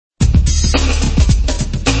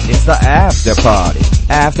It's the after party.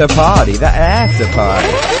 After party. The after party.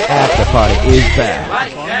 After party is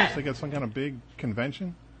back. They got some kind of big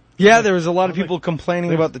convention? Yeah, there was a lot of people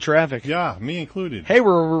complaining about the traffic. Yeah, me included. Hey,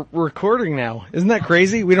 we're recording now. Isn't that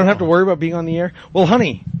crazy? We don't have to worry about being on the air. Well,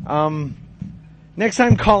 honey, next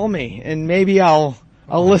time call me and maybe I'll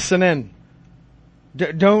listen in.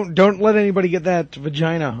 Don't let anybody get that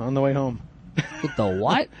vagina on the way home. With the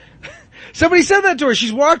what? Somebody said that to her.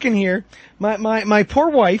 She's walking here. My poor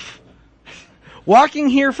wife, walking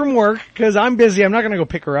here from work, cause I'm busy. I'm not gonna go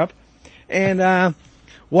pick her up. And,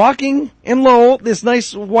 walking in Lowell, this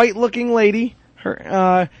nice white looking lady,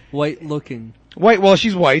 White looking. White, well,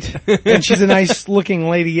 she's white, and she's a nice looking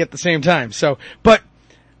lady at the same time. So, but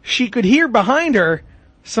she could hear behind her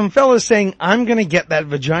some fellas saying, I'm gonna get that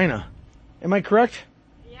vagina. Am I correct?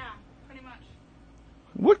 Yeah, pretty much.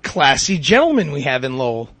 What classy gentlemen we have in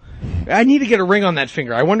Lowell. I need to get a ring on that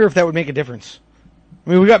finger. I wonder if that would make a difference.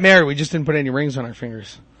 I mean, we got married, we just didn't put any rings on our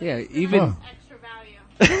fingers. Yeah, even...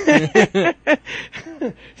 Extra value.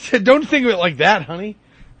 So don't think of it like that, honey.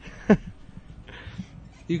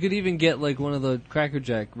 You could even get like one of the Cracker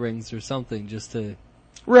Jack rings or something just to...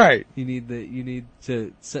 Right. Even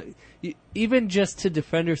just to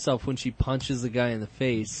defend herself when she punches the guy in the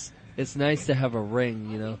face, it's nice to have a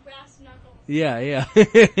ring, you know? Brass knuckles. Yeah.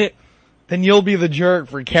 Then you'll be the jerk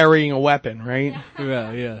for carrying a weapon, right?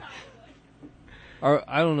 Yeah.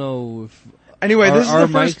 I don't know if... Anyway, this is the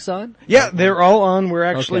mics first... on? Yeah, they're all on. We're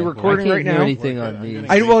actually recording right now. I can't hear anything on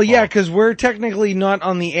me. Yeah, because we're technically not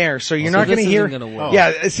on the air, so you're not going to hear...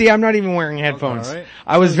 Yeah, see, I'm not even wearing headphones. Right.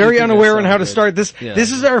 I was very unaware on how to start this. Yeah.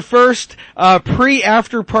 This is our first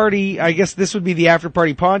pre-after party. I guess this would be the after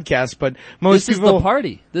party podcast, but most people... This is the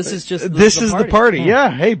party. This is just the party.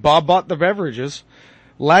 Yeah. Hey, Bob bought the beverages.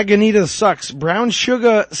 Lagunitas sucks. Brown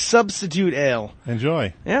sugar substitute ale.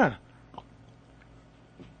 Enjoy. Yeah.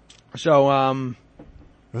 So,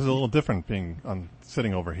 this is a little different being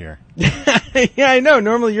sitting over here. Yeah, I know.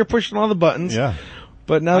 Normally you're pushing all the buttons. Yeah.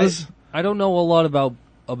 But now I don't know a lot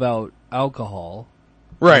about alcohol.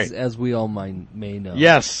 Right. As we all may know.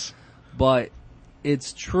 Yes. But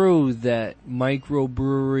it's true that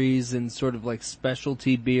microbreweries and sort of like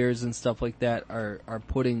specialty beers and stuff like that are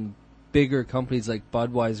putting bigger companies like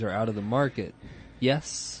Budweiser out of the market.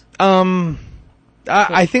 Yes?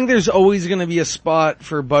 I think there's always going to be a spot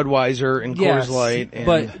for Budweiser and Coors Light.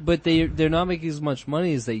 And but they're not making as much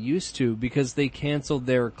money as they used to because they canceled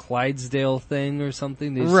their Clydesdale thing or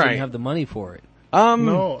something. They just didn't have the money for it.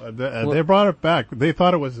 No, they brought it back. They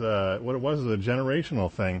thought it was what it was a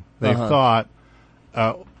generational thing. They thought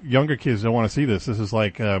younger kids don't want to see this. This is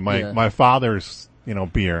like my father's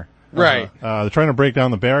beer. Right. They're trying to break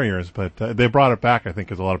down the barriers, but they brought it back, I think,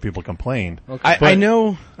 because a lot of people complained. Okay. I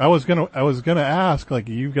know. I was gonna ask, like,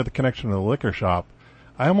 you've got the connection to the liquor shop.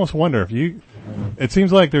 I almost wonder if it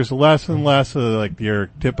seems like there's less and less of, like,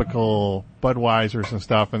 your typical Budweisers and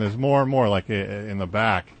stuff, and there's more and more, like, in the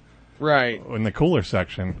back. Right. In the cooler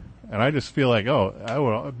section. And I just feel like,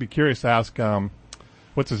 I'd be curious to ask,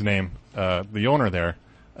 what's his name? The owner there.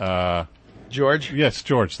 George? Yes,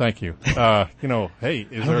 George, thank you. Hey, I don't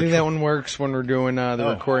think that one works when we're doing the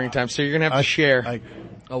recording time, so you're going to have to share.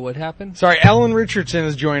 What happened? Sorry, Alan Richardson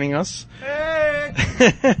is joining us. Hey!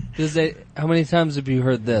 How many times have you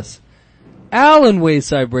heard this? Alan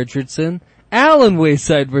Wayside Richardson. Alan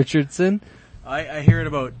Wayside Richardson. I hear it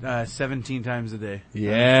about 17 times a day.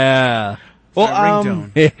 Yeah. Well, I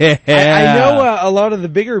know a lot of the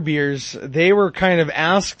bigger beers, they were kind of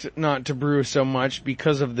asked not to brew so much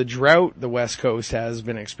because of the drought the West Coast has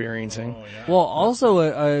been experiencing. Oh, yeah. Well,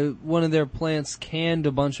 also one of their plants canned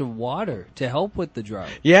a bunch of water to help with the drought.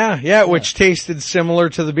 Yeah, which tasted similar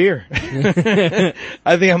to the beer.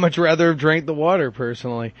 I think I'd much rather have drank the water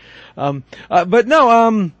personally. But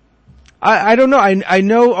no, I don't know. I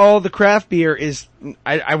know all the craft beer is,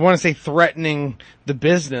 I want to say threatening the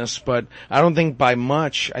business, but I don't think by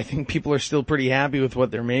much. I think people are still pretty happy with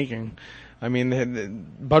what they're making. I mean,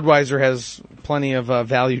 Budweiser has plenty of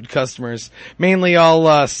valued customers, mainly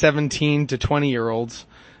all 17 to 20-year-olds.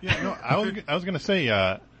 Yeah, no, I was going to say,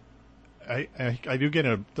 I do get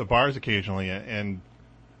into the bars occasionally, and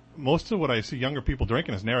most of what I see younger people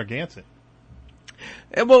drinking is Narragansett.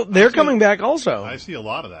 Well, they're coming back also. I see a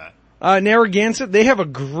lot of that. Narragansett, they have a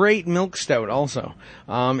great milk stout also.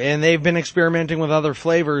 And they've been experimenting with other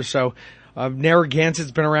flavors, so Narragansett's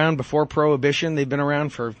been around before Prohibition. They've been around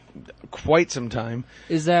for quite some time.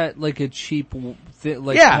 Is that like a cheap,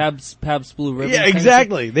 Pabst Blue Ribbon? Yeah,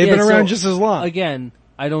 exactly. They've been around just as long. Again,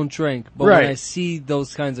 I don't drink, but Right. when I see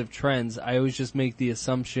those kinds of trends, I always just make the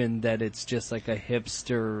assumption that it's just like a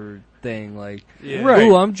hipster thing, like, Right.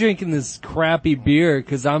 ooh, I'm drinking this crappy beer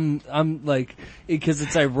because I'm like, because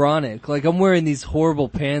it's ironic. Like, I'm wearing these horrible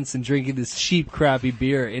pants and drinking this cheap crappy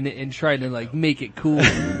beer and trying to like make it cool.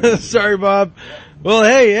 Sorry, Bob. Well,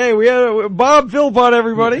 hey, we had Bob Philpott,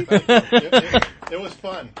 everybody. It was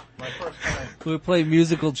fun. My first time. We play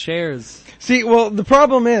musical chairs. See, well, the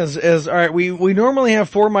problem is all right, we normally have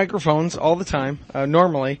 4 microphones all the time,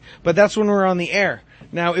 normally, but that's when we're on the air.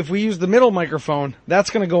 Now, if we use the middle microphone, that's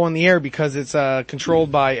gonna go on the air because it's,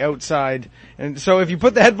 controlled by outside. And so if you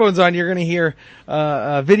put the headphones on, you're gonna hear,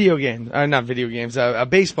 a video game, not video games, a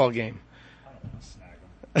baseball game.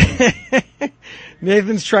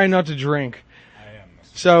 Nathan's trying not to drink.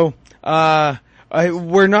 So,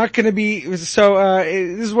 we're not gonna be, this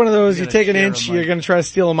is one of those, you take an inch, you're gonna try to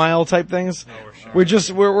steal a mile type things. We're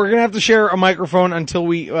gonna have to share a microphone until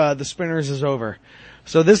the Spinners is over.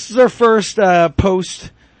 So this is our first, pre-after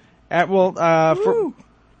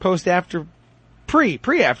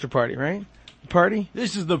party, right? Party?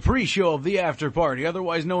 This is the pre-show of the after party,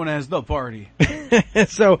 otherwise known as the party.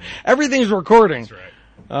 So everything's recording. That's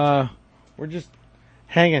right. We're just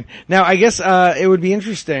hanging. Now, I guess, it would be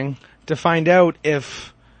interesting to find out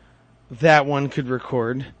if that one could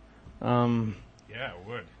record. Yeah, it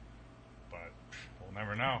would. But we'll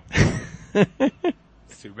never know.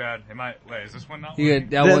 It's too bad. Wait, is this one not You working?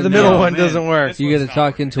 get that one. The middle no. one man. doesn't work. This You one's got to not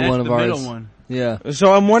talk working. into That's one of the ours. middle one. Yeah.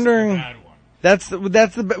 So I'm wondering, Bad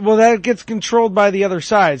one. that gets controlled by the other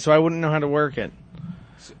side, so I wouldn't know how to work it.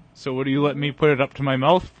 So what do you let me put it up to my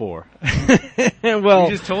mouth for? Well, We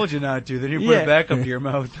just told you not to. Then you put Yeah. it back up to your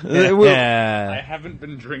mouth. I haven't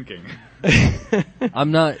been drinking.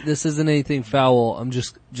 I'm not, this isn't anything foul. I'm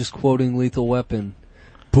just quoting Lethal Weapon.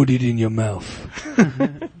 Put it in your mouth.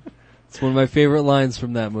 It's one of my favorite lines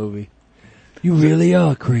from that movie. You really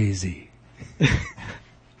are crazy.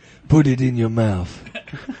 Put it in your mouth.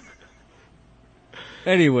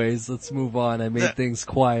 Anyways, let's move on. I made things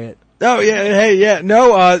quiet. Oh yeah, hey, yeah, no,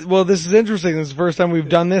 well this is interesting. This is the first time we've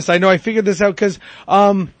done this. I know I figured this out because,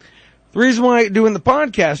 the reason why I'm doing the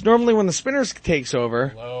podcast, normally when the Spinners takes over,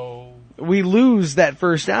 Hello. we lose that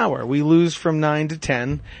first hour. We lose from 9 to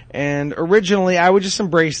 10, and originally I would just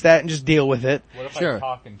embrace that and just deal with it. What if Sure. I'm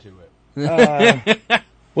talking to it?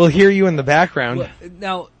 We'll hear you in the background. Well,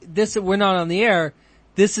 now, we're not on the air.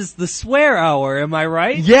 This is the swear hour, am I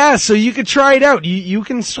right? Yeah, so you could try it out. You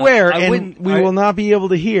can swear, I and wouldn't- we will not be able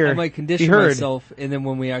to hear. I might be condition heard. myself, and then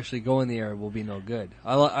when we actually go in the air, it will be no good.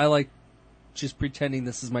 I like just pretending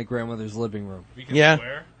this is my grandmother's living room. We can Yeah.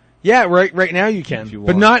 swear? Yeah, right now you can, If you but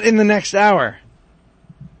want. not in the next hour.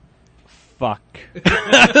 Fuck.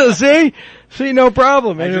 See, no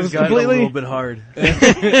problem. I And it just was got completely. it a little bit hard.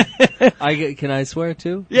 Can I swear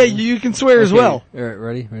too? Yeah, you can swear as Okay. well. Alright,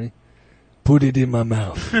 ready? Put it in my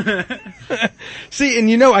mouth. See,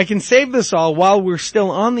 and I can save this all while we're still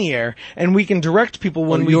on the air, and we can direct people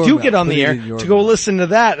when we your do mouth. get on Put the it air in your to go mouth. listen to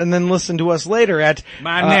that, and then listen to us later at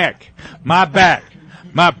My neck, my back,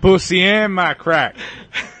 my pussy, and my crack.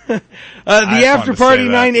 the I after wanted to party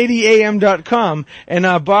say that. 980am.com,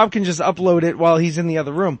 and Bob can just upload it while he's in the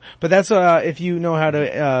other room. But that's if you know how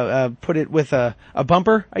to put it with a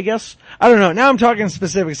bumper, I guess. I don't know. Now I'm talking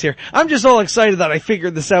specifics here. I'm just all excited that I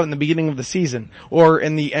figured this out in the beginning of the season, or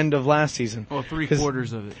in the end of last season. Well,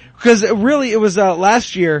 3/4 of it. Because really, it was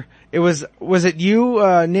last year. It was it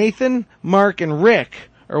you, Nathan, Mark, and Rick,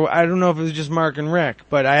 or I don't know if it was just Mark and Rick,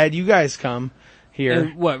 but I had you guys come here.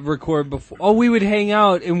 And what, record before? Oh, we would hang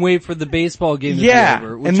out and wait for the baseball game to Yeah, be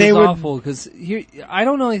over, which and was they would- awful because here, I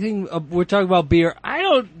don't know anything, we're talking about beer, I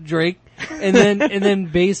don't drink, and then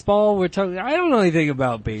baseball, I don't know anything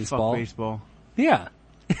about baseball. Fuck baseball. Yeah.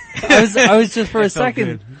 I was just for a That felt second.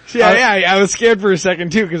 good. Yeah, I was scared for a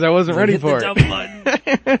second too because I wasn't ready Hit the for dump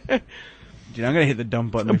it. button. Dude, I'm gonna hit the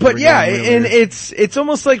dump button. before But we yeah, go on and earlier. it's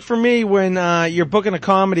almost like for me when you're booking a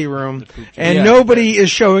comedy room and Yeah. nobody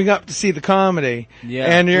is showing up to see the comedy, Yeah.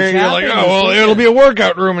 and you're Which like, happened oh well, this it'll weekend. be a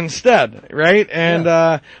workout room instead, right? And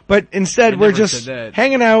but instead I we're never just said that.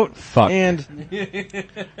 hanging out, Fuck. and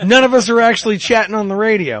none of us are actually chatting on the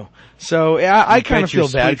radio. So I kind of Bet your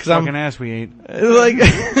feel bad sweet because I'm fucking ass we ate. like,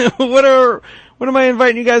 what am I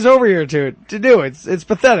inviting you guys over here to do? It's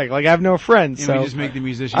pathetic. Like I have no friends. And So we just make the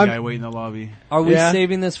musician I'm- guy wait in the lobby. Are we Yeah.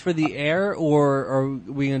 saving this for the air, or are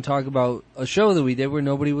we going to talk about a show that we did where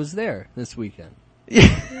nobody was there this weekend?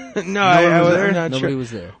 no, I was was there? not Nobody sure. was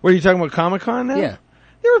there. What are you talking about? Comic-Con now? Yeah.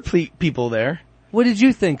 There were people there. What did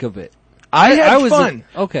you think of it? I had was fun.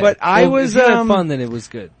 okay, But I Well, was, if you had fun, then it was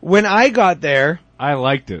good. when I got there, I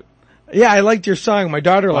liked it. Yeah, I liked your song. My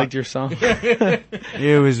daughter liked your song.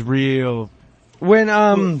 It was real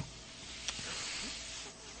When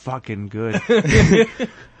fucking good.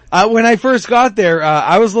 when I first got there,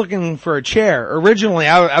 I was looking for a chair. Originally,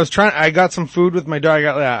 I got some food with my daughter. I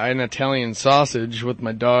got an Italian sausage with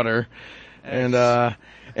my daughter, and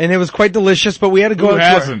it was quite delicious. But we had to go. Who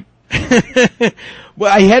hasn't?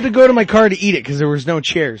 Well, I had to go to my car to eat it because there was no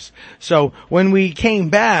chairs. So when we came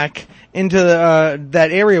back into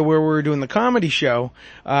that area where we were doing the comedy show,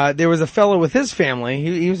 there was a fellow with his family.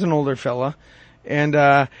 He was an older fella,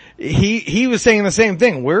 and he was saying the same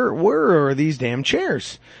thing. Where are these damn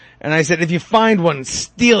chairs? And I said, if you find one,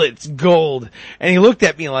 steal it. It's gold. And he looked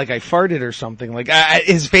at me like I farted or something. Like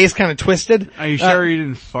his face kind of twisted. Are you sure you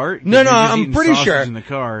didn't fart? No, You're just I'm eating pretty sausage sure. In the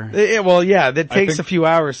car. Well, yeah, that takes think a few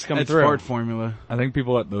hours to come That's through. fart formula. I think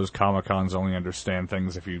people at those Comic-Cons only understand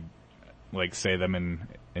things if you, like, say them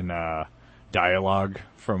in dialogue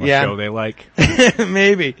from a Yeah. show they like.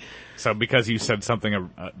 Maybe. So because you said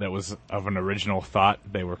something that was of an original thought,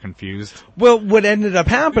 they were confused. Well, what ended up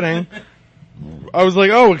happening, I was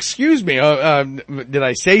like, oh, excuse me, did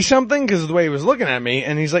I say something? Because of the way he was looking at me,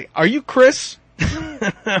 and he's like, are you Chris?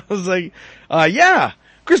 I was like, yeah,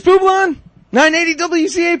 Chris Poublon, 980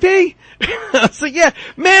 WCAP. I was like, yeah,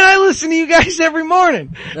 man, I listen to you guys every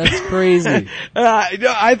morning. That's crazy.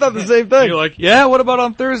 I thought the same thing. You're like, yeah, what about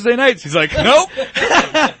on Thursday nights? He's like, nope.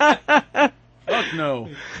 Fuck no.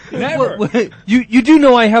 Never. You do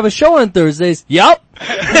know I have a show on Thursdays. Yup.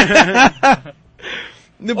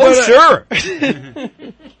 But, Sure.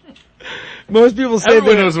 most people say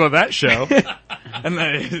Everyone that. knows about that show. And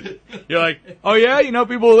then you're like, oh yeah, you know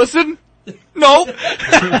people listen? Nope.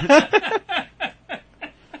 I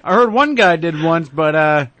heard one guy did once, but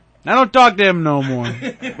I don't talk to him no more.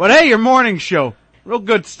 But hey, your morning show, real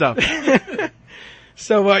good stuff.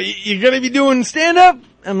 So, you're gonna be doing stand-up?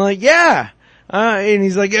 I'm like, yeah. And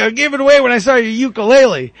he's like, I gave it away when I saw your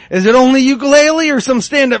ukulele. Is it only ukulele or some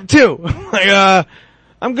stand-up too? Like,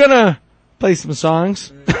 I'm gonna play some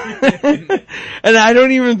songs. And I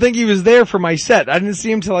don't even think he was there for my set. I didn't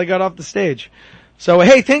see him till I got off the stage. So,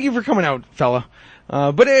 hey, thank you for coming out, fella.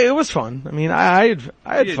 But it was fun. I mean, I had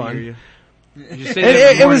Didn't hear fun. you. You say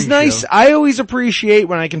that in the It was morning nice. show. I always appreciate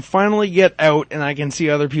when I can finally get out and I can see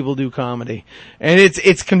other people do comedy. And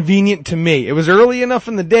it's convenient to me. It was early enough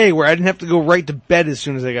in the day where I didn't have to go right to bed as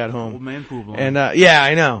soon as I got Old home. man Poublon. And, yeah,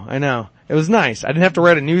 I know. It was nice. I didn't have to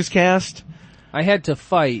write a newscast. I had to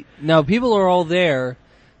fight. Now people are all there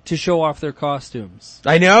to show off their costumes.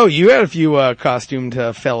 I know, you had a few, costumed,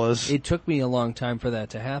 fellas. It took me a long time for that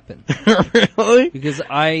to happen. Really? Because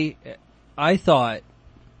I thought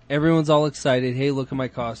everyone's all excited. Hey, look at my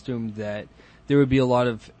costume. That there would be a lot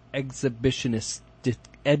of exhibitionistic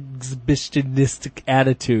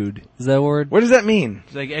attitude. Is that a word? What does that mean?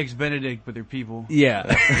 It's like ex-Benedict with their people. Yeah.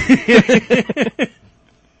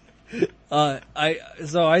 So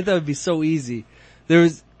I thought it'd be so easy.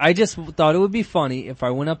 I just thought it would be funny if I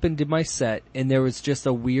went up and did my set and there was just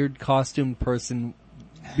a weird costume person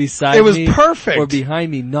beside me. It was perfect. Or behind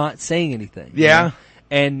me not saying anything. Yeah. You know?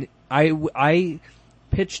 And I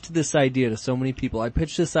pitched this idea to so many people. I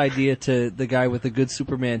pitched this idea to the guy with a good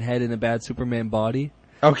Superman head and a bad Superman body.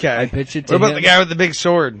 Okay. I pitched it to What about him. the guy with the big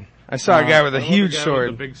sword? I saw a guy with a What about huge the guy sword.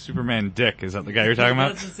 with the big Superman dick. Is that the guy you're talking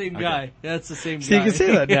about? That's the same guy. That's the same So you guy. can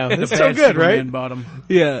say that now. The That's so bad good, Superman right? Bottom.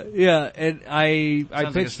 Yeah. And I Sounds like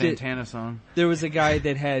a pitched it. Santana song. There was a guy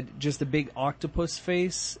that had just a big octopus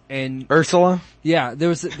face, and Ursula? yeah, there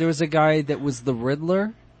was a guy that was the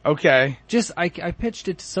Riddler. Okay. Just I pitched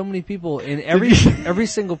it to so many people, and every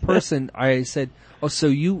single person I said, oh,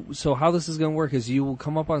 so how this is going to work is you will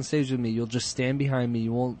come up on stage with me, you'll just stand behind me,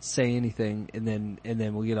 you won't say anything, and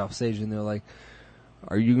then we'll get off stage, and they're like,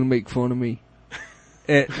 are you going to make fun of me?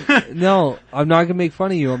 No, I'm not going to make fun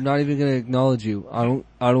of you. I'm not even going to acknowledge you. I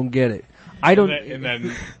don't get it. I don't.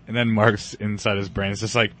 And then Mark's inside his brain is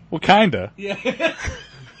just like, well, kinda. Yeah.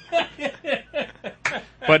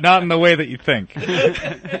 But not in the way that you think.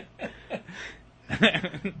 It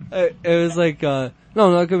was like, no,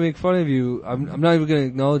 I'm not gonna make fun of you. I'm not even gonna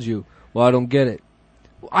acknowledge you. Well, I don't get it.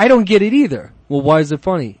 I don't get it either. Well, why is it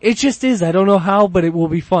funny? It just is. I don't know how, but it will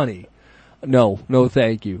be funny. No,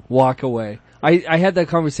 thank you. Walk away. I had that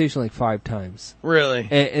conversation like 5 times. Really?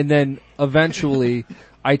 And then eventually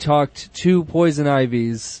I talked to Poison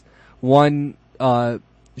Ivy's, one,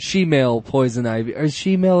 she-male Poison Ivy. Is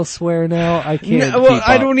she-male a swear now? I can't No, well, keep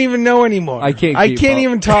I up. don't even know anymore. I can't I keep can't up.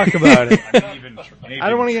 even talk about it. I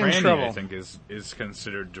don't wanna get in tranny, trouble. I think is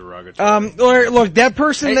considered derogatory. Look, that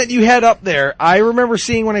person that you had up there, I remember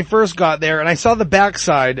seeing when I first got there, and I saw the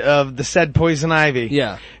backside of the said Poison Ivy.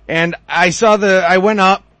 Yeah. And I went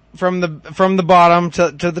up, from the bottom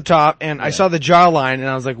to the top, and I saw the jawline, and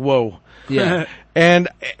I was like, whoa. Yeah.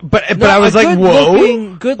 But I was like,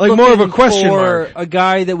 whoa, good like more of a question for mark. a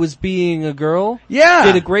guy that was being a girl. Yeah.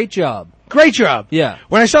 Did a great job. Great job. Yeah.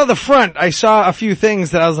 When I saw the front, I saw a few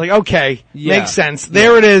things that I was like, okay, Yeah. makes sense.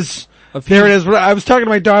 There it is. There it is. I was talking to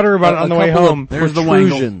my daughter about it on the way home. There's the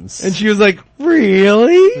protrusions. And she was like,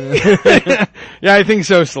 really? Yeah, I think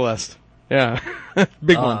so, Celeste. Yeah.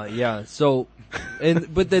 Big one. Yeah. So,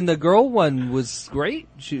 but then the girl one was great.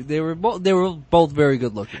 They were both very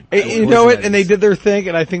good looking. You know it, and they did their thing,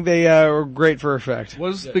 and I think they were great for effect.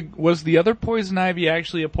 Was the other poison ivy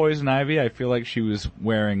actually a poison ivy? I feel like she was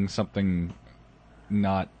wearing something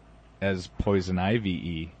not as poison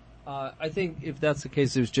ivy-y. I think if that's the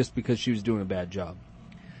case, it was just because she was doing a bad job.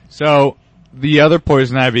 So the other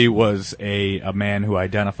poison ivy was a man who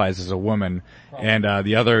identifies as a woman, and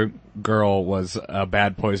the other girl was a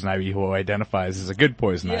bad poison ivy who identifies as a good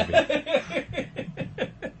poison ivy.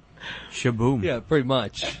 Shaboom. Yeah, pretty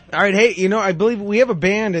much. All right, hey, I believe we have a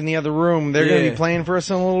band in the other room. They're going to be playing for us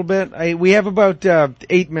in a little bit. We have about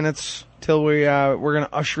 8 minutes till we're going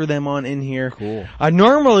to usher them on in here. Cool.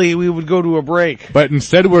 Normally we would go to a break. But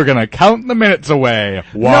instead we're gonna count the minutes away.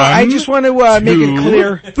 1, No, I just want to make it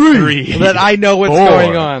clear 3, that I know what's 4,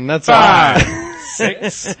 going on. That's 5,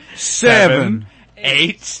 6, 7,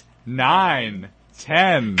 8, 9,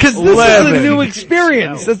 10. Because this is a new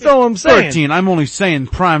experience. That's all I'm saying. 13. I'm only saying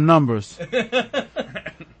prime numbers.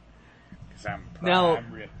 Now,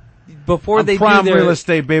 before I'm they prime do their real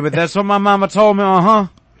estate, baby. That's what my mama told me.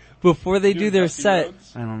 before they do their set,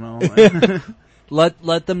 I don't know.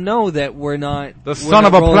 let them know that we're not The son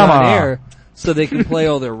of a rolling on plumber. air, so they can play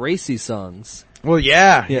all their racy songs. Well,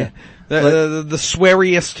 yeah. Yeah. The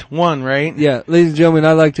sweariest one, right? Yeah, ladies and gentlemen,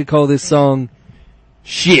 I like to call this song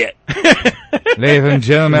 "Shit." Ladies and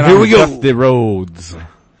gentlemen, Here we go. Dusty Roads.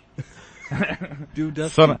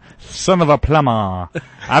 Dude, Son of a plumber.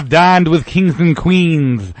 I've dined with kings and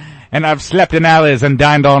queens, and I've slept in alleys and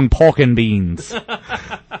dined on pork and beans.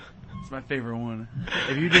 It's my favorite one.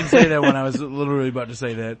 If you didn't say that one, I was literally about to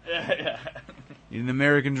say that. Yeah. An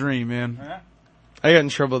American dream, man. I got in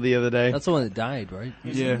trouble the other day. That's the one that died, right?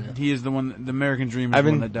 Yeah, he is the one. The American dream is I've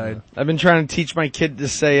the been- one that died. I've been trying to teach my kid to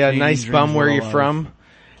say, Canadian nice dreams bum, where were you alive. from?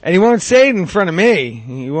 And he won't say it in front of me.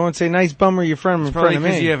 He won't say, nice bum, where you from in Probably front of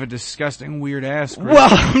because me. you have a disgusting, weird ass. Chris. Well,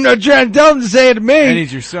 I'm not trying to tell him to say it to me. And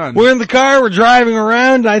he's your son. We're in the car, we're driving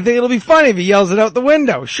around, and I think it'll be funny if he yells it out the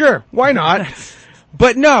window. Sure, why not?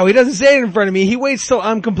 But no, he doesn't say it in front of me. He waits till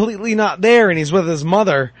I'm completely not there and he's with his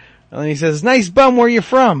mother. And he says, nice bum, where you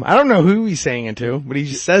from? I don't know who he's saying it to, but he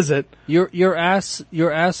just says it. Your ass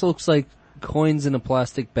looks like coins in a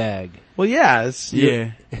plastic bag. Well, yeah, it's,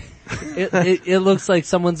 Yeah. It looks like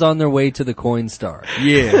someone's on their way to the coin star.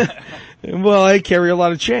 Yeah. well, I carry a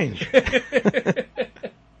lot of change. It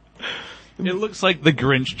looks like the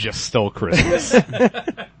Grinch just stole Christmas.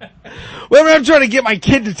 Well, I'm not trying to get my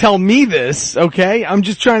kid to tell me this, okay? I'm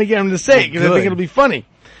just trying to get him to say it because I think good. it'll be funny.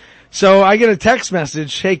 So I get a text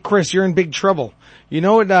message, hey Chris, you're in big trouble. You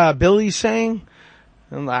know what Billy's saying?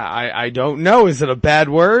 And I don't know. Is it a bad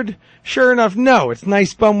word? Sure enough, no. It's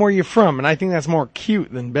nice bum, where you from? And I think that's more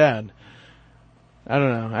cute than bad. I don't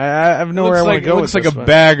know. I have nowhere I want to go Looks with like this a one.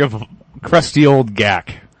 bag of crusty old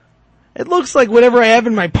gack. It looks like whatever I have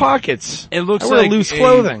in my pockets. It looks I wear like loose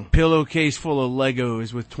clothing. a pillowcase full of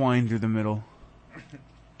Legos with twine through the middle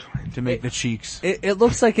to make the cheeks. It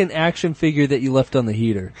looks like an action figure that you left on the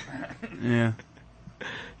heater. Yeah.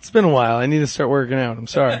 It's been a while. I need to start working out. I'm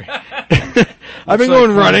sorry. I've been like going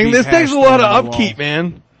corned running. beef This takes hash a lot on of the upkeep, wall.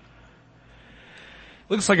 man.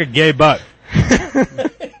 Looks like a gay butt.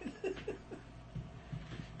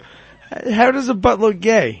 How does a butt look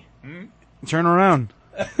gay? Turn around.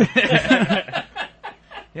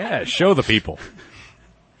 Yeah, show the people.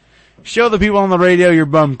 Show the people on the radio your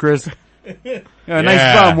bum, Chris.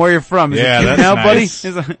 Nice bum. Where you're from? Is Yeah, it cute that's now, nice.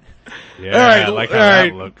 buddy? Yeah, All right, I like how all right.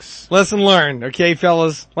 that looks. Lesson learned, okay,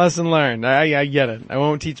 fellas? Lesson learned. I get it. I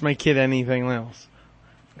won't teach my kid anything else.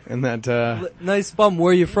 And that, Nice bum.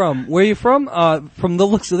 Where you from? Where you from? From the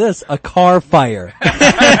looks of this, a car fire.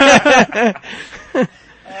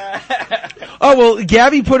 Oh, well,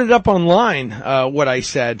 Gabby put it up online, what I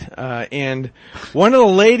said, and one of the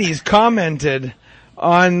ladies commented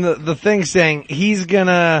on the thing saying he's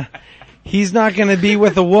not gonna be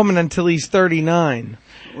with a woman until he's 39.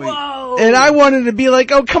 Whoa! And I wanted to be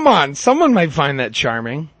like, oh, come on, someone might find that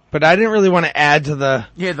charming. But I didn't really want to add to the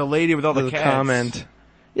Yeah, the lady with all the cats. comment.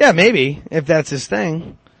 Yeah, maybe, if that's his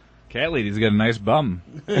thing. Cat lady's got a nice bum.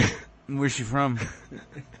 Where's she from?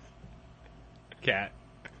 Cat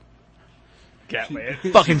lady.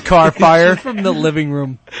 Fucking car fire. From the living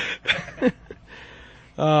room.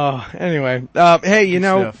 Anyway, hey, you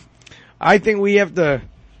know, Stuff. I think we have to.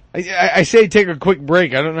 I say take a quick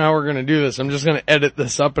break. I don't know how we're going to do this. I'm just going to edit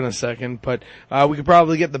this up in a second, but we could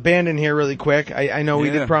probably get the band in here really quick. I know we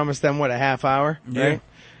Yeah. did promise them a half hour, Yeah. right?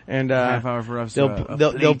 And Half hour for us.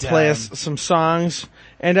 they'll play us some songs.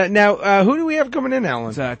 And now, who do we have coming in,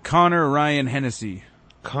 Alan? It's Connor Ryan Hennessy.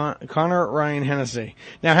 Connor Ryan Hennessy.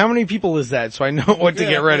 Now, how many people is that? So I know what to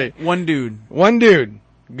get ready. One dude. One dude.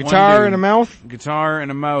 Guitar and a mouth? Guitar and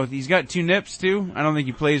a mouth. He's got 2 nips too. I don't think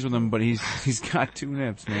he plays with them, but he's got 2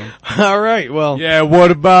 nips, man. All right, well. Yeah,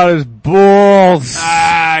 what about his balls?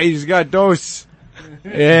 He's got those.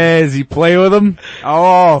 Yeah, does he play with them?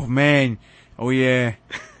 Oh man. Oh yeah.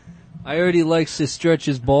 I heard he likes to stretch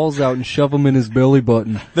his balls out and shove them in his belly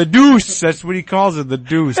button. The deuce. That's what he calls it. The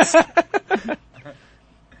deuce.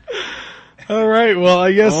 All right, well,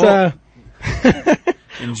 I guess,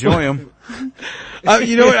 Enjoy him.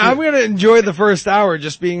 you know what? I'm going to enjoy the first hour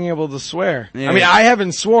just being able to swear. Yeah. I mean, I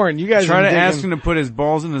haven't sworn. You guys Try have to been ask digging- him to put his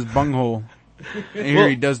balls in his bunghole. And here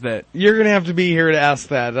he does that. You're going to have to be here to ask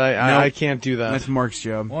that. I Nope. can't do that. That's Mark's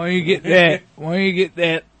job. Why don't you get that? Why don't you get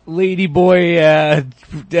that lady boy,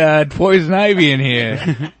 poison ivy in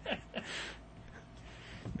here?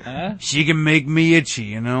 She can make me itchy,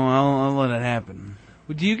 you know. I'll let it happen.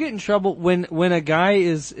 Do you get in trouble when a guy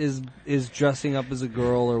is dressing up as a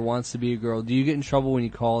girl or wants to be a girl? Do you get in trouble when you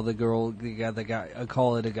call the guy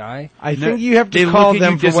call it a guy? I think you have They to call look at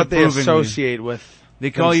them you for what they disapprovingly. associate with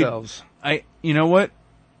They call themselves. you know what?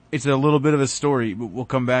 It's a little bit of a story, but we'll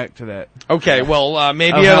come back to that. Okay, well,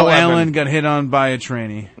 maybe Of at how 11. Alan got hit on by a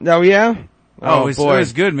tranny. Oh, yeah? Oh, it boy.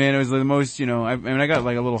 was good, man. It was the most, you know, I mean, I got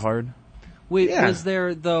like a little hard. Wait, Yeah. was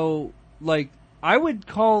there though? Like, I would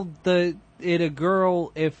call it a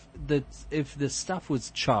girl if the stuff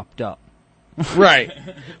was chopped up. Right.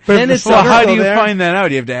 Then it's So how do you find that out?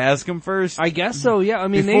 Do you have to ask him first? I guess so. Yeah. I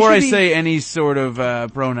mean, Before they I should be, say any sort of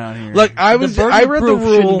pronoun here. Look, I the burden read of the proof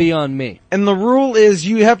rule, shouldn't be on me. and the rule is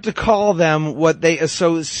you have to call them what they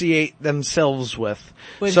associate themselves with.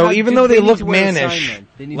 But So how- even do though they need look to wear a sign mannish, then?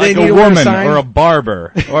 They need They Like need a to wear a woman sign. or a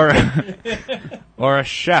barber or a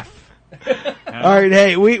chef. All right,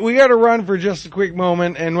 hey, we got to run for just a quick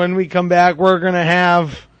moment, and when we come back, we're gonna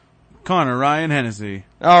have. Connor Ryan Hennessy.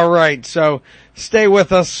 All right, so stay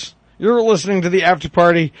with us. You're listening to the after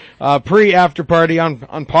party, pre-after party on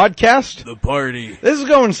podcast. The party. This is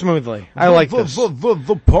going smoothly. I like this.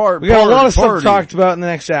 The part. We got a lot of stuff talked about in the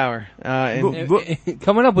next hour. And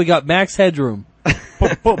Coming up, we got Max Headroom.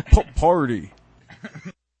 Party.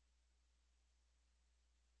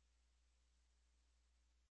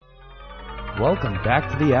 Welcome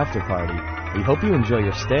back to the after party. We hope you enjoy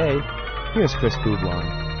your stay. Here's Chris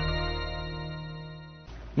Boublon.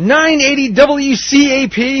 980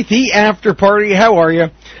 WCAP, the after party. How are you?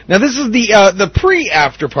 Now this is the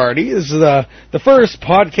pre-after party. This is the first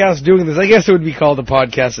podcast doing this. I guess it would be called a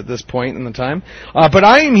podcast at this point in the time. But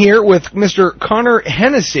I am here with Mr. Connor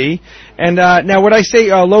Hennessy. And, now would I say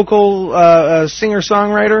a local,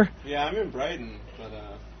 singer-songwriter? Yeah, I'm in Brighton, but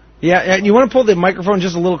Yeah, you want to pull the microphone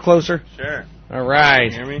just a little closer? sure. All right.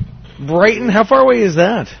 Can you hear me? Brighton, how far away is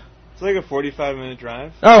that? It's like a 45-minute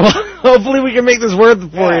drive. Oh, hopefully we can make this worth it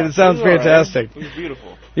for you. It sounds it was all right. fantastic. It was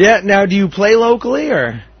beautiful. Yeah, now do you play locally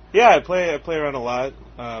or? Yeah, I play around a lot.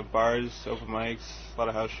 Bars, open mics, a lot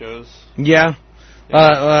of house shows. Yeah.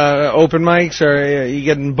 Open mics, or are you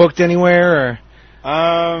getting booked anywhere, or?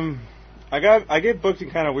 I get booked in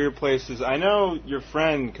kind of weird places. I know your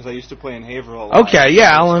friend because I used to play in Haverhill a lot. Okay, yeah,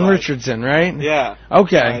 Alan Spot. Richardson, right? Yeah.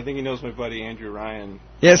 Okay. I think he knows my buddy Andrew Ryan.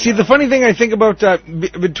 Yeah, see, the funny thing I think about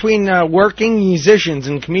between working musicians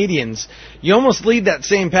and comedians, you almost lead that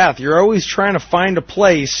same path. You're always trying to find a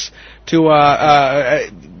place to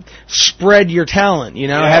spread your talent, you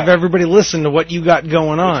know, Yeah. have everybody listen to what you got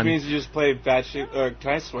going on. Which means you just play batshit.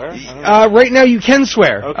 Can I swear? I don't know. Right now you can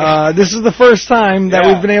swear. Okay. This is the first time that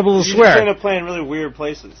Yeah. we've been able to You swear. just end up playing really weird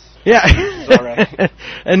places. Yeah. It's all right.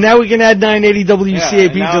 And now we can add 980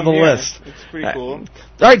 WCAP and now to I'm the here. list. It's pretty cool.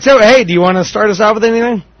 All right, so hey, do you want to start us out with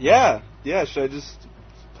anything? Yeah. Should I just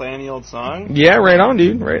play any old song? Yeah, right on,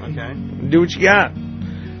 dude. Right. Okay. Do what you got.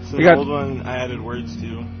 It's We an got- old one I added words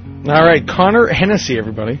to. All right, Connor Hennessy,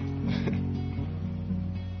 everybody.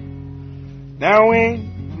 Now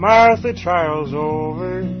when Martha trial's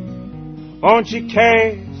over, won't you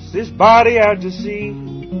cast this body out to sea?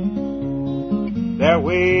 That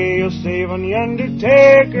way you'll save on the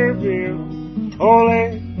undertaker bill. Oh,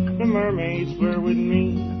 let the mermaids flirt with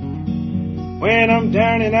me. When I'm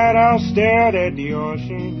down and out, I'll stare out at the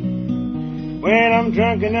ocean. When I'm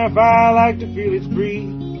drunk enough, I like to feel its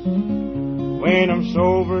breeze. When I'm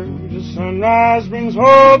sober, the sunrise brings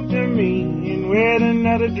hope to me. And with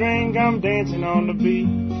another drink, I'm dancing on the beach.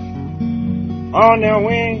 Oh, now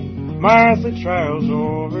when my earthly trial's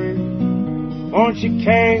over, won't you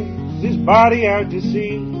cast this body out to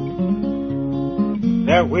sea?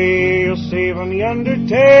 That way you'll save on the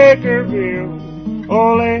undertaker bill.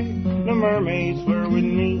 Oh, let the mermaids flirt with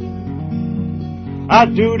me. I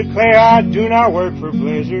do declare I do not work for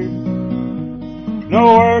pleasure.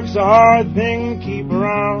 No work's a hard thing to keep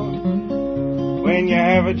around. When you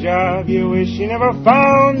have a job, you wish you never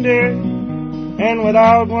found it. And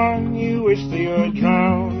without one, you wish that you would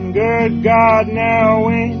drown. Good God, now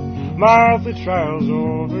when my earthly trial's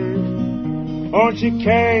over, won't you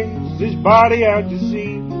cast this body out to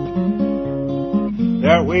sea?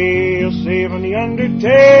 That way you'll save on the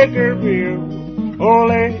undertaker bill. Oh,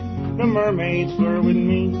 let the mermaids flirt with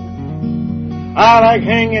me. I like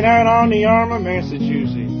hanging out on the arm of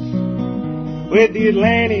Massachusetts, with the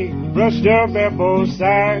Atlantic brushed up at both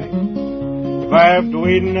sides. If I have to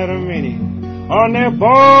wait another minute on that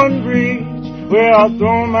Bond Bridge, well, I'll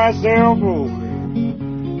throw myself over.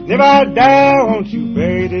 If I die, won't you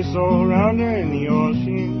bury this old rounder in the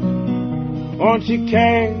ocean? Won't you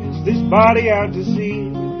cast this body out to sea?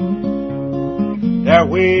 That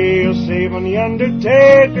way you'll save on the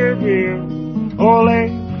undertaker bill. Oh, let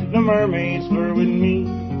the mermaids flirt with me.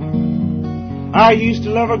 I used to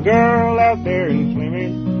love a girl out there in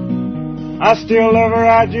Plymouth. I still love her,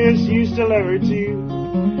 I just used to love her too.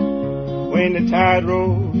 When the tide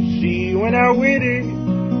rose, she went out with it.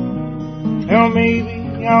 Hell,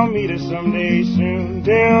 maybe I'll meet her someday soon.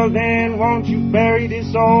 Till then, won't you bury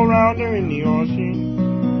this old rounder in the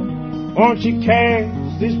ocean? Won't you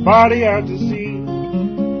cast this body out to sea?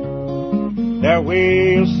 That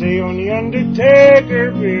way you'll save on the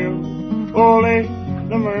undertaker bill. Oh, let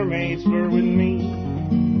the mermaids flirt with me.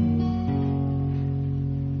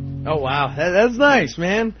 Oh, wow. That's nice,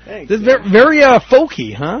 man. Thanks. That's very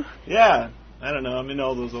folky, huh? Yeah. I don't know. I'm into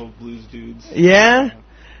all those old blues dudes. Yeah?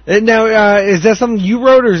 Now, is that something you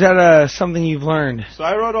wrote, or is that something you've learned? So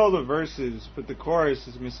I wrote all the verses, but the chorus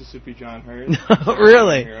is Mississippi John Hurt.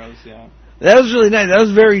 Really? Heroes, yeah. That was really nice. That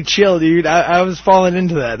was very chill, dude. I was falling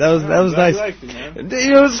into that. That was nice. You liked it, man.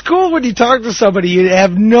 You know, it's cool when you talk to somebody, you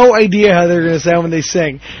have no idea how they're going to sound when they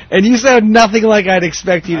sing. And you sound nothing like I'd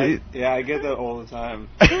expect you to. Yeah, I get that all the time.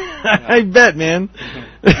 I bet, man.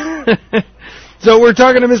 So we're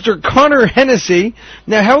talking to Mr. Connor Hennessy.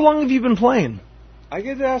 Now, how long have you been playing? I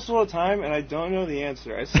get asked all the time, and I don't know the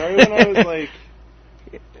answer. I started when I was like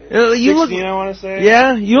 16, I want to say.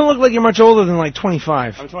 Yeah? You don't look like you're much older than like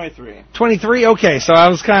 25. I'm 23. 23? Okay, so I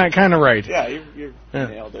was kind of right. Yeah, you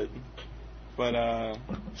nailed it. But,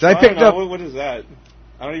 so I picked up... What is that?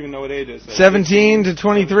 I don't even know what age it is. 17 to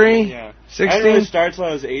 23? Yeah. 16? I didn't really start till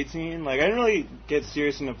I was 18. Like, I didn't really get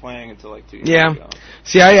serious into playing until like 2 years ago.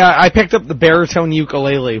 See, I picked up the baritone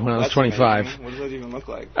ukulele when I was 25. Amazing. What does that even look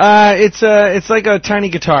like? It's like a tiny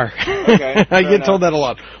guitar. Okay. I get told that a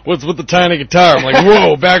lot. What's with the tiny guitar? I'm like,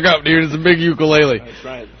 whoa, back up, dude. It's a big ukulele. That's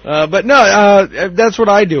right. But no, that's what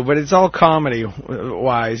I do. But it's all comedy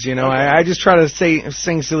wise, you know. Okay. I just try to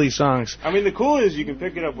sing silly songs. I mean, the cool is you can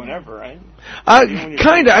pick it up whenever, right?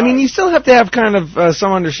 Kind of. I mean, you still have to have kind of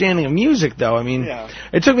some understanding of music, though. I mean,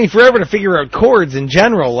 It took me forever to figure out chords in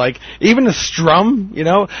general, like even a strum, you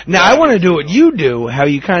know. Now, I want to do what you do, how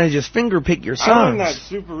you kind of just finger pick your songs. I learned that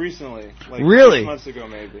super recently, like really? 6 months ago,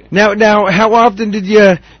 maybe. Now, how often did you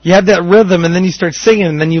have that rhythm, and then you start singing,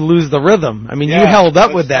 and then you lose the rhythm? I mean, you held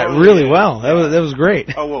up with that really well. That was great.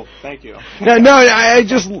 Oh, well, thank you. No, I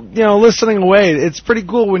just, listening away, it's pretty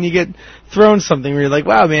cool when you get thrown something where you're like,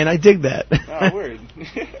 wow, man, I dig that. Oh, weird.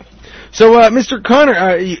 So, Mr.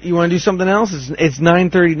 Connor, you want to do something else? It's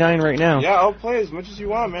 9:39 right now. Yeah, I'll play as much as you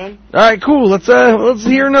want, man. All right, cool. Let's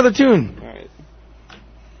hear another tune. All right.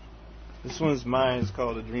 This one's mine. It's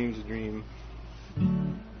called A Dream's a Dream.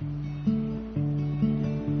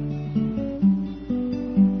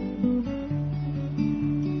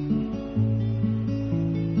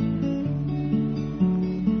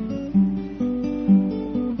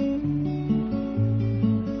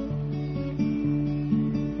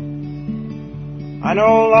 I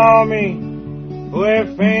know lawmen who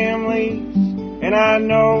have families, and I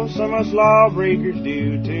know some of us lawbreakers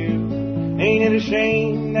do too. Ain't it a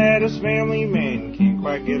shame that us family men can't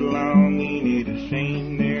quite get along? Ain't it a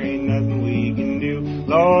shame there ain't nothing we can do?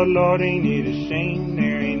 Lord, Lord, ain't it a shame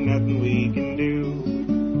there ain't nothing we can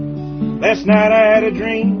do? Last night I had a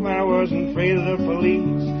dream, I wasn't afraid of the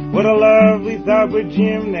police. What a lovely thought, but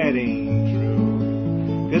Jim, that ain't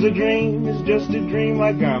true. 'Cause a dream is just a dream,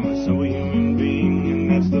 like I'm a simple human being, and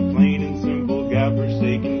that's the plain and simple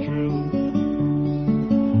God-forsaken truth.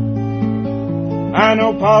 I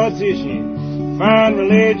know politicians find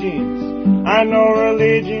religions. I know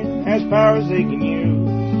religion has powers they can use.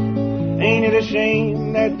 Ain't it a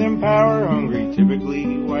shame that them power-hungry,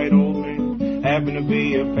 typically white old men, happen to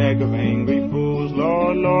be a pack of angry fools?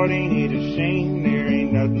 Lord, Lord, ain't it a shame there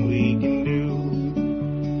ain't nothing we can do?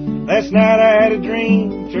 Last night I had a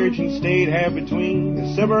dream, church and state had between,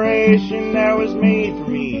 the separation that was made for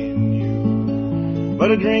me and you. But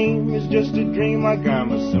a dream is just a dream, like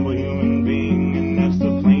I'm a simple human being, and that's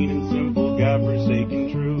the plain and simple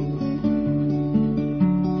God-forsaken truth.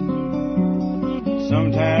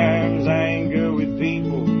 Sometimes I ain't good with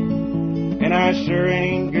people, and I sure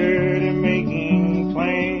ain't good at making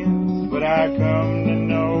plans, but I come to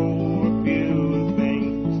know a few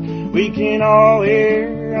things we can all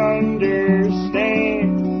here understand.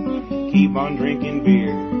 Keep on drinking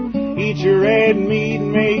beer, eat your red meat,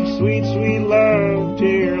 make sweet, sweet love to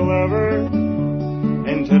your lover,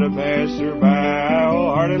 and to the passerby I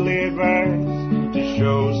wholeheartedly advise to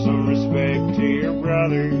show some respect to your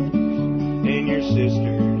brothers and your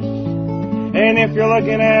sisters. And if you're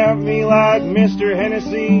looking at me like Mr.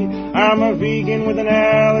 Hennessy, I'm a vegan with an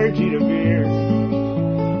allergy to beer.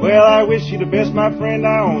 Well, I wish you the best, my friend.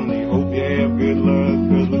 I only hope you have good luck,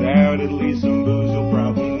 'cause without at least some booze, you'll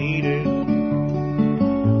probably need it.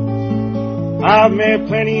 I've met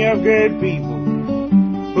plenty of good people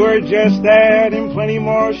who are just that, and plenty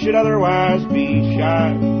more should otherwise be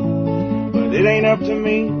shot. But it ain't up to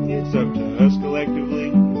me, it's up to us collectively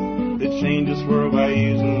to change this world by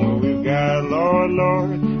using what we've got. Lord,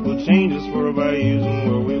 Lord, we'll change this world by using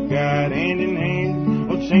what we've got. Hand in hand,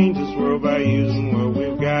 we'll change this world by using what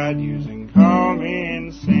we've got, using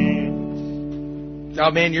common sense.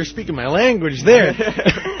 Oh man, you're speaking my language there.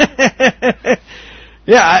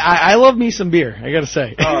 Yeah, I love me some beer, I gotta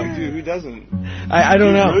say. Oh, dude, who doesn't? I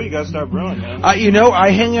don't know. You gotta start brewing, man. You know, I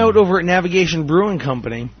hang out over at Navigation Brewing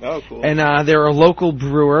Company. Oh, cool. And they're a local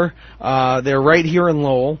brewer. They're right here in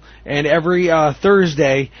Lowell. And every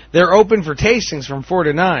Thursday, they're open for tastings from 4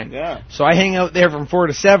 to 9. Yeah. So I hang out there from 4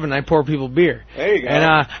 to 7. I pour people beer. There you go.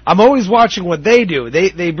 And I'm always watching what they do.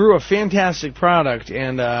 They brew a fantastic product.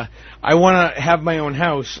 And I want to have my own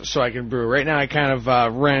house so I can brew. Right now, I kind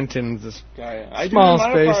of rent in this I small do in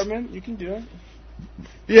my space. apartment. You can do it.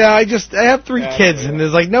 Yeah, I have 3 Yeah, kids, yeah. and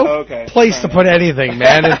there's like no Okay, place fair to put anything,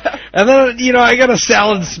 man. And then, you know, I got a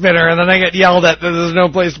salad spinner, and then I get yelled at that there's no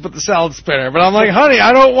place to put the salad spinner. But I'm like, honey,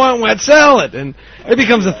 I don't want wet salad. And it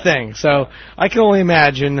becomes a thing. So I can only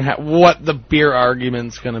imagine what the beer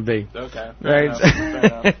argument's going to be. Okay. Right? Fair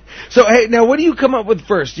enough. So, hey, now what do you come up with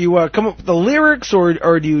first? Do you come up with the lyrics,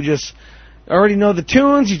 or do you just already know the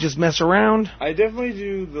tunes? You just mess around? I definitely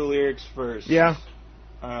do the lyrics first. Yeah.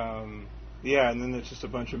 Yeah, and then there's just a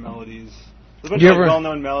bunch of melodies. There's a bunch You of ever-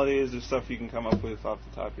 well-known melodies. There's stuff you can come up with off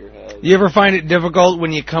the top of your head. You ever find it difficult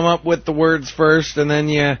when you come up with the words first, and then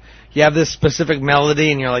you have this specific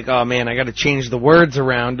melody, and you're like, oh man, I got to change the words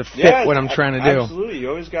around to fit what I'm trying to do? Absolutely. You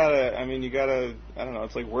always gotta, I don't know,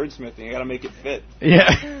 it's like wordsmithing. You gotta make it fit. Yeah.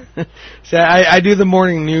 So I do the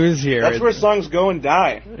morning news here. That's where songs go and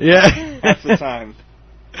die. Yeah. Half the time.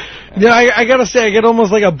 Yeah, I gotta say, I get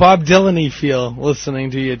almost like a Bob Dylan-y feel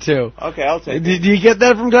listening to you too. Okay, I'll take Do it. you get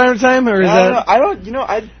that from time to time, or is that? I don't, you know,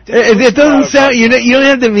 I... It doesn't sound. You don't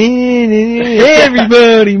have to.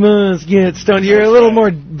 Everybody must get stoned. You're a little more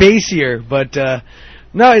bassier, but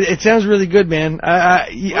no, it sounds really good, man.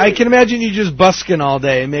 I can imagine you just busking all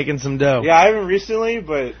day and making some dough. Yeah, I haven't recently,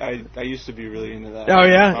 but I used to be really into that. Oh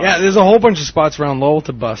yeah, yeah. There's a whole bunch of spots around Lowell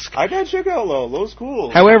to busk. I gotta check out Lowell. Lowell's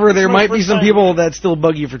cool. However, This there is my might be first some time. people that still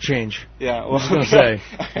bug you for change. Yeah, well, I was gonna say.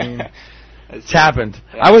 It's It's happened.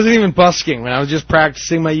 Yeah. I wasn't even busking. When I was just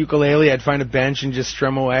practicing my ukulele, I'd find a bench and just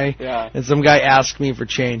strum away. Yeah. And some guy asked me for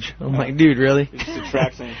change. I'm like, dude, really? It's just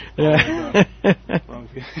attracting. Yeah. Wrong.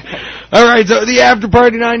 All right, so the after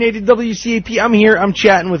party 980 WCAP. I'm here. I'm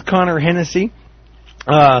chatting with Connor Hennessy.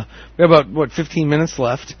 We have about 15 minutes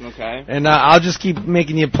left, Okay. and I'll just keep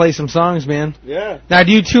making you play some songs, man. Yeah. Now,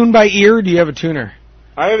 do you tune by ear, or do you have a tuner?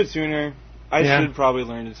 I have a tuner. I Yeah. should probably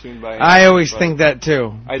learn to tune by ear. I always but think that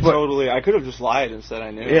too. I But- could have just lied and said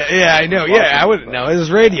I knew. Yeah, I know. Yeah, I wouldn't know. It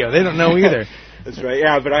was radio. They don't know either. That's right.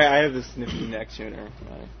 Yeah, but I have this nifty neck tuner.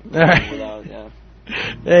 All right. Without, yeah.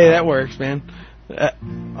 Hey, that works, man.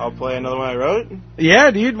 I'll play another one I wrote.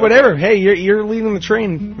 Yeah, dude. Whatever. Hey, you're leading the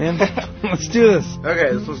train, man. Let's do this.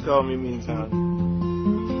 Okay, this one's called Me Mean Town.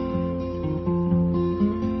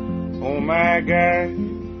 Oh my God,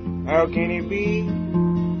 how can it be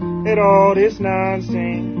that all this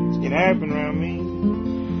nonsense can happen around me?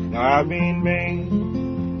 Now I've been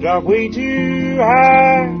banged, dropped way too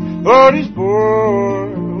high. Oh, this boy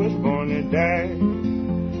was born to die.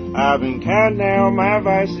 I've been counting out my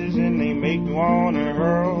vices and they make me wanna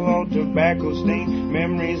hurl all tobacco stained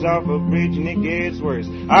memories off a bridge and it gets worse.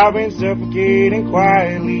 I've been suffocating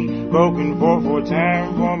quietly, broken 4/4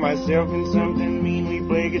 time for myself and something mean. We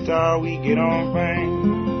play guitar, we get on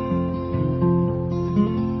fine.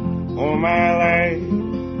 All my life,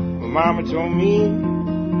 my mama told me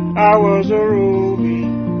I was a ruby,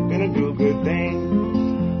 gonna do good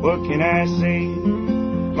things. What can I say?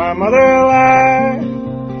 My mother lied.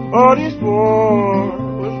 Oh, this boy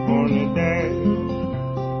was born to die.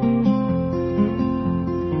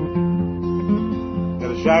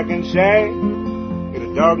 Got a shotgun shack, got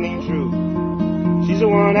a dog named True. She's the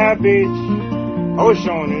one-eyed bitch, always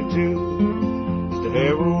showing her to. Just to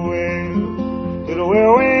have her well, till the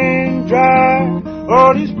well went dry.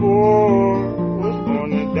 Oh, this boy was born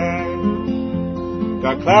to die.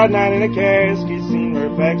 Got Cloud9 in a casket, seen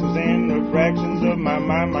reflections and refractions of my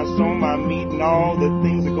mind, my soul, my meat, and all the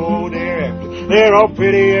things that go thereafter. They're all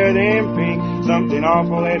prettier than pink, something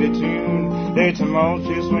awful at a tune. They're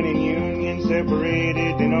tumultuous when in union,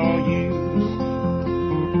 separated and no use.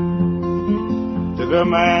 Took up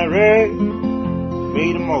my wreck,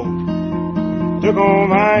 made a mold. Took on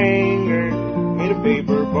my anger, made a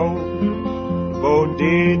paper boat. The boat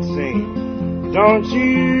did sing, don't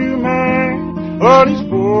you mind? Oh, this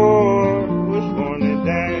boy was born to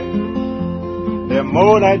die. That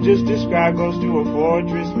mold I just described goes to a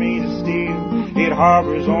fortress made of steel. It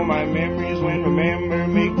harbors all my memories when remember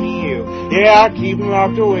make me ill. Yeah, I keep them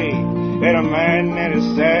locked away at a mind that is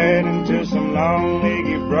sad until some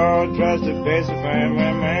long-legged broad tries to pacify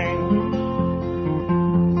my mind.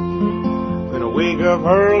 Gonna wake up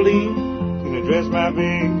early, gonna dress my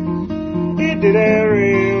bed, hit to that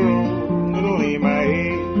railroad, gonna lay my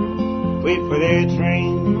head. Wait for that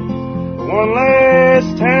train one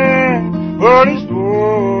last time. Oh, this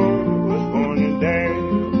boy was born to die.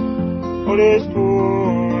 Oh, this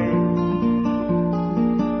boy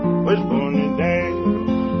was born to die.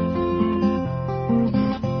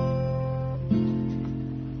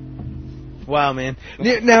 Wow, man.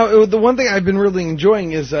 Now, the one thing I've been really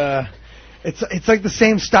enjoying is it's like the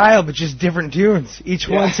same style, but just different tunes. Each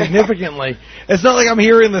one significantly. It's not like I'm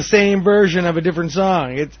hearing the same version of a different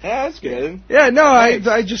song. It's that's good. Yeah, no,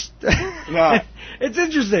 I just No. It's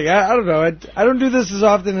interesting. I don't know. I don't do this as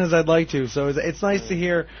often as I'd like to, so it's nice to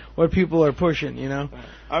hear what people are pushing. You know.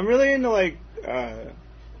 I'm really into like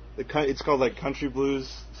it's called like country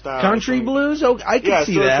blues style. Country blues? Oh, I can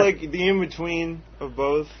see that. So it's like the in between of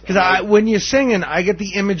both. Because when you're singing, I get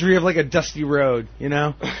the imagery of like a dusty road, you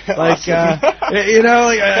know, like you know,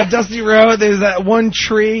 like a dusty road. There's that one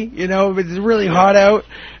tree, you know, but it's really hot out,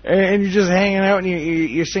 and you're just hanging out and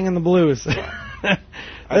you're singing the blues.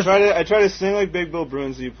 I try to sing like Big Bill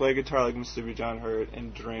Brunsey, play guitar like Mississippi John Hurt,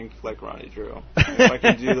 and drink like Ronnie Drew. If I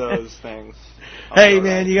can do those things. Hey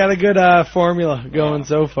man, you got a good formula going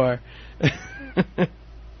so far.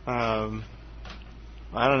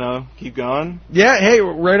 I don't know. Keep going. Yeah, hey,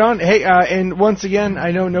 right on. Hey, and once again,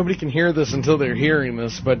 I know nobody can hear this until they're hearing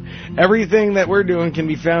this, but everything that we're doing can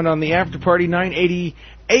be found on the After Party 980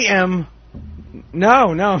 AM.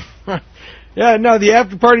 No. Yeah, no, the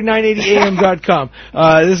After Party 980am.com.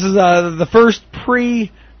 This is the first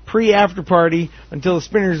pre-after party until the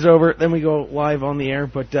Spinners is over. Then we go live on the air.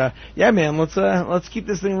 But yeah, man, let's keep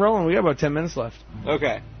this thing rolling. We got about 10 minutes left.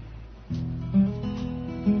 Okay.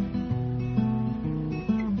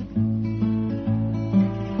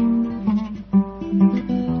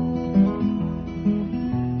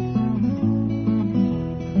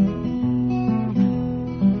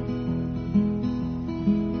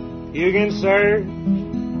 You can surf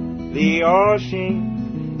the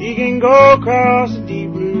ocean, you can go across the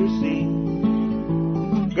deep blue sea.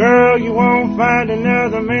 Girl, you won't find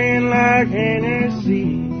another man like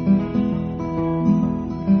Hennessy.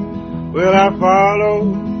 Well, I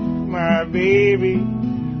followed my baby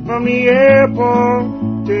from the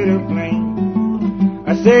airport to the plane.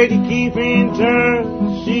 I said you keep in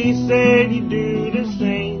touch, she said you do the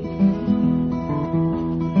same.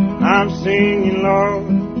 I'm singing, Lord,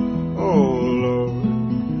 oh Lord,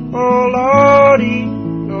 oh Lordy,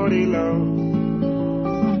 Lordy, Lord.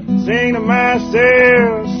 Sing to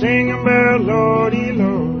myself, singing about Lordy,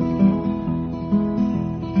 Lord.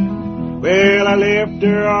 Well, I left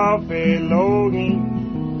her off at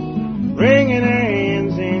Logan, wringing her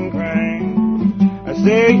hands and crying. I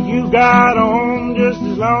said, you got home just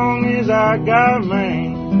as long as I got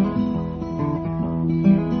mine.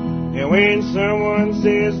 And when someone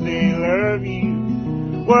says they love you,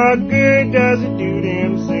 what good does it do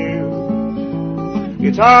themselves?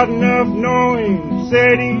 It's hard enough knowing you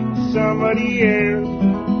said it to somebody else.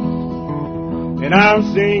 And I'm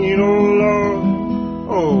singing, oh Lord,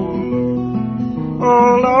 oh Lord,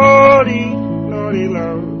 oh Lordy, Lordy,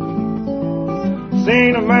 Lord.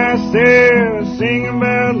 Sing to myself, sing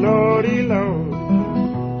about Lordy, Lord.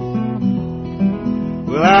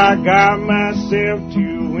 Well, I got myself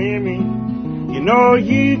two women, you know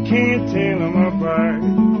you can't tell them apart.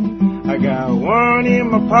 I got one in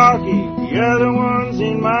my pocket, the other one's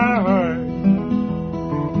in my heart.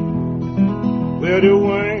 Well, the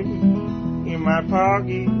one in my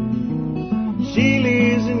pocket, she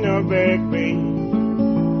lives in the back bay.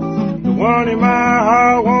 The one in my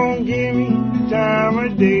heart won't give me the time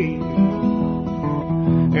of day.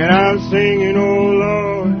 And I'm singing, oh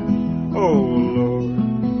Lord, oh Lord,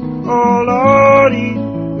 oh Lordy,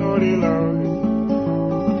 Lordy, Lord.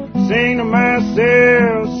 Sing to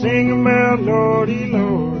myself, sing about Lordy,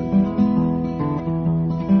 Lord.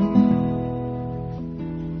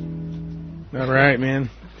 All right, man.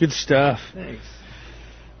 Good stuff. Thanks.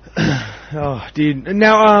 Oh, dude.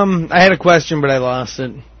 Now, I had a question, but I lost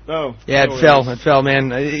it. Oh. Yeah, no it fell. worries. It fell,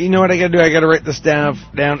 man. You know what I gotta do? I gotta write this down.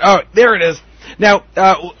 Oh, there it is. Now,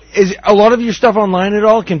 is a lot of your stuff online at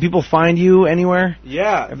all? Can people find you anywhere?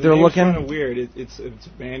 Yeah. If the they're name's looking? kind of weird. It's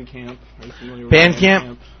Bandcamp. Are you familiar with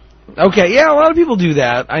Bandcamp? Okay, yeah, a lot of people do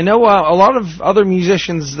that. I know a lot of other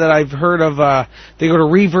musicians that I've heard of, they go to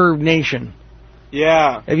Reverb Nation.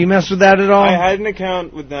 Yeah. Have you messed with that at all? I had an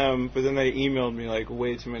account with them, but then they emailed me like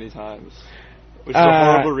way too many times. Which is a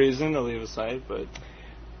horrible reason to leave a site, but...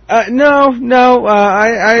 No,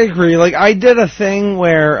 I agree. Like, I did a thing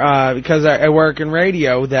where, because I work in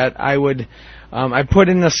radio, that I would, I put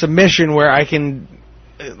in a submission where I can,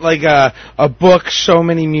 like, a book so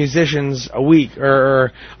many musicians a week,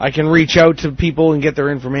 or I can reach out to people and get their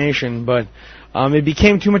information, but, it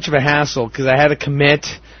became too much of a hassle, because I had to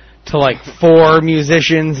commit to, like, 4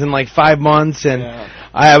 musicians in, like, 5 months, and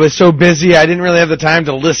I was so busy, I didn't really have the time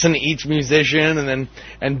to listen to each musician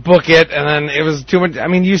and book it, and then it was too much. I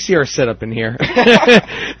mean, you see our setup in here.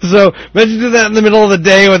 So, imagine do that in the middle of the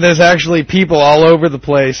day when there's actually people all over the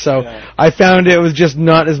place. So, I found it was just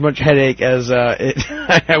not as much headache as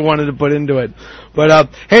I wanted to put into it. But,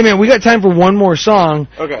 hey man, we got time for one more song.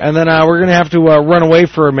 Okay. And then we're going to have to run away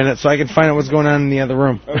for a minute so I can find out what's going on in the other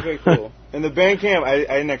room. Okay, cool. And the Bandcamp, I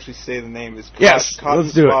didn't actually say the name. It's Yes,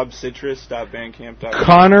 let's do it. cottonswabcitrus.bandcamp.com.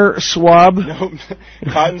 Connor Swab. No,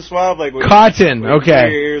 Cotton Swab, like what Cotton, you okay. clear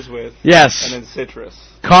your ears with. Yes. And then citrus.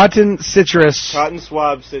 Cotton Citrus. Cotton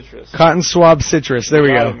Swab Citrus. Cotton Swab Citrus. There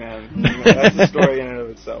we Got go. it, man. That's the story in and of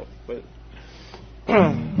itself. But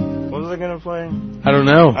what was I gonna play? I don't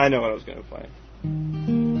know. I know what I was gonna play.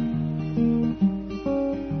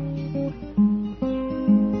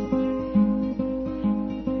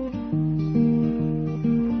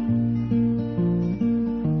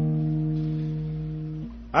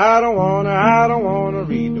 I don't wanna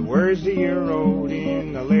read the words that you wrote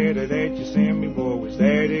in the letter that you sent me, boy, was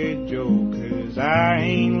that a joke? 'Cause I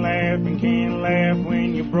ain't laughing, can't laugh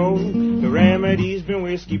when you broke. The remedy's been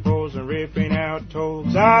whiskey pulls and ripping out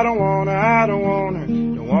tokes. I don't wanna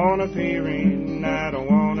pay rent. I don't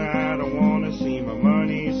wanna see my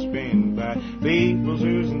money spent by people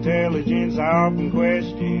whose intelligence I often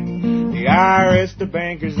question. The IRS, the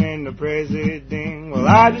bankers, and the president. Well,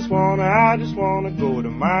 I just wanna go to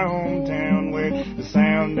my hometown where the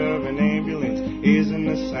sound of an ambulance isn't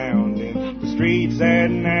a sound in the streets at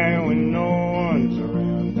night when no one's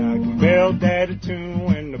around. I can belt that a tune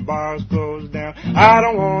when the bars close down. I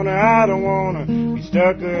don't wanna be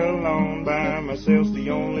stuck alone by myself's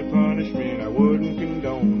the only punishment I wouldn't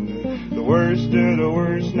condone. The worst of the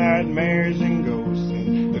worst nightmares and ghosts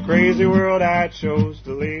in the crazy world I chose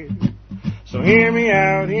to live. So hear me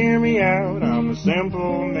out, I'm a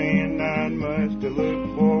simple man, not much to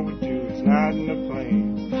look forward to, it's not in the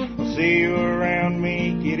plans. I'll see you around,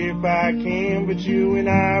 make it if I can, but you and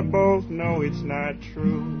I both know it's not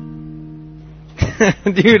true.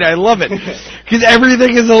 Dude, I love it. Because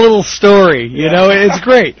everything is a little story, you know, it's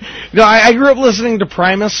great. No, I grew up listening to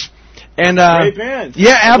Primus. And, great band.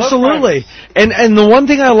 Yeah, absolutely. And the one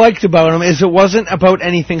thing I liked about them is it wasn't about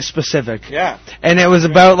anything specific. Yeah. And it was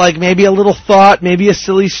about, like, maybe a little thought, maybe a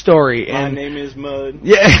silly story. My and name is Mud.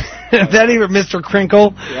 Yeah, that even Mr.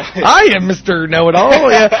 Crinkle. Yeah. I am Mr.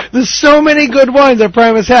 Know-It-All. Yeah, there's so many good ones that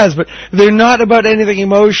Primus has, but they're not about anything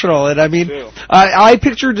emotional. And I mean, I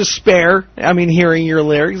picture despair. I mean, hearing your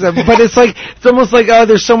lyrics, but it's like it's almost like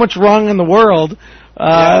there's so much wrong in the world.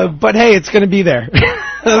 But hey, it's going to be there.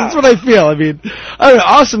 That's what I feel. I mean,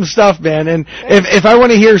 awesome stuff, man. And if I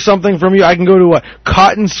want to hear something from you, I can go to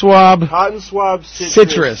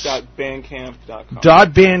cottonswabcitrus.bandcamp.com.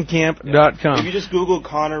 .bandcamp.com. If you just Google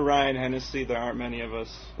Connor Ryan Hennessy, there aren't many of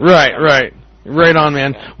us. Right. Right on,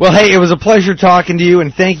 man. Well, hey, it was a pleasure talking to you,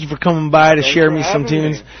 and thank you for coming by to share me some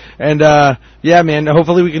tunes. And, yeah, man,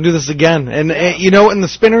 hopefully we can do this again. And, you know, when the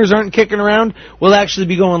spinners aren't kicking around, we'll actually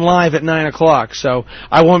be going live at 9 o'clock. So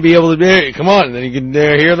I won't be able to be, hey, come on, and then you can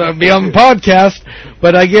hear that, be on the podcast.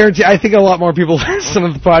 But I guarantee, I think a lot more people listen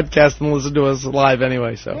to the podcast than listen to us live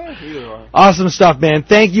anyway. So awesome stuff, man.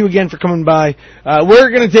 Thank you again for coming by.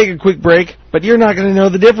 We're going to take a quick break, but you're not going to know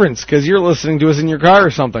the difference because you're listening to us in your car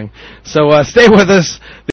or something. So stay with us.